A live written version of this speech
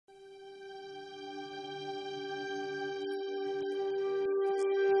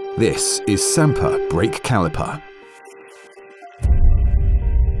This is Sampa brake caliper.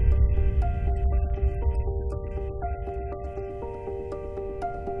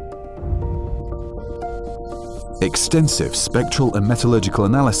 Extensive spectral and metallurgical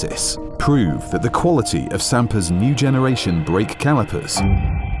analysis prove that the quality of Sampa's new generation brake calipers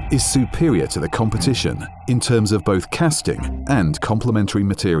is superior to the competition in terms of both casting and complementary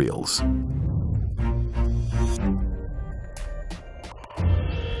materials.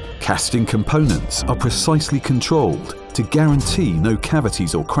 Casting components are precisely controlled to guarantee no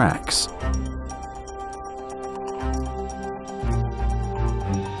cavities or cracks.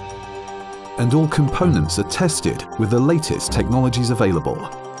 And all components are tested with the latest technologies available,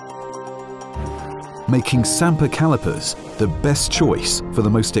 making Sampa calipers the best choice for the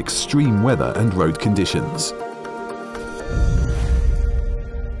most extreme weather and road conditions.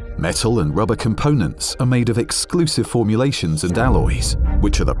 Metal and rubber components are made of exclusive formulations and alloys,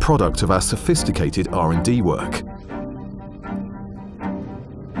 which are the product of our sophisticated R&D work.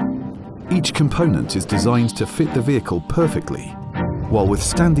 Each component is designed to fit the vehicle perfectly, while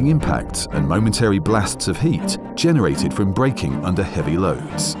withstanding impacts and momentary blasts of heat generated from braking under heavy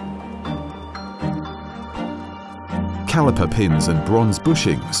loads. Caliper pins and bronze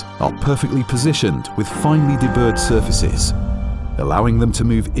bushings are perfectly positioned with finely deburred surfaces, allowing them to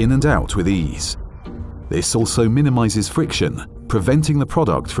move in and out with ease. This also minimizes friction, preventing the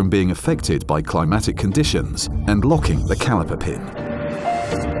product from being affected by climatic conditions and locking the caliper pin.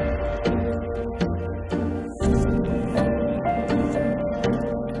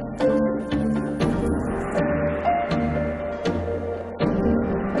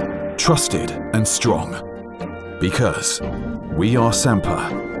 Trusted and strong, because we are Sampa.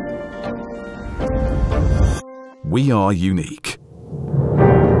 We are unique.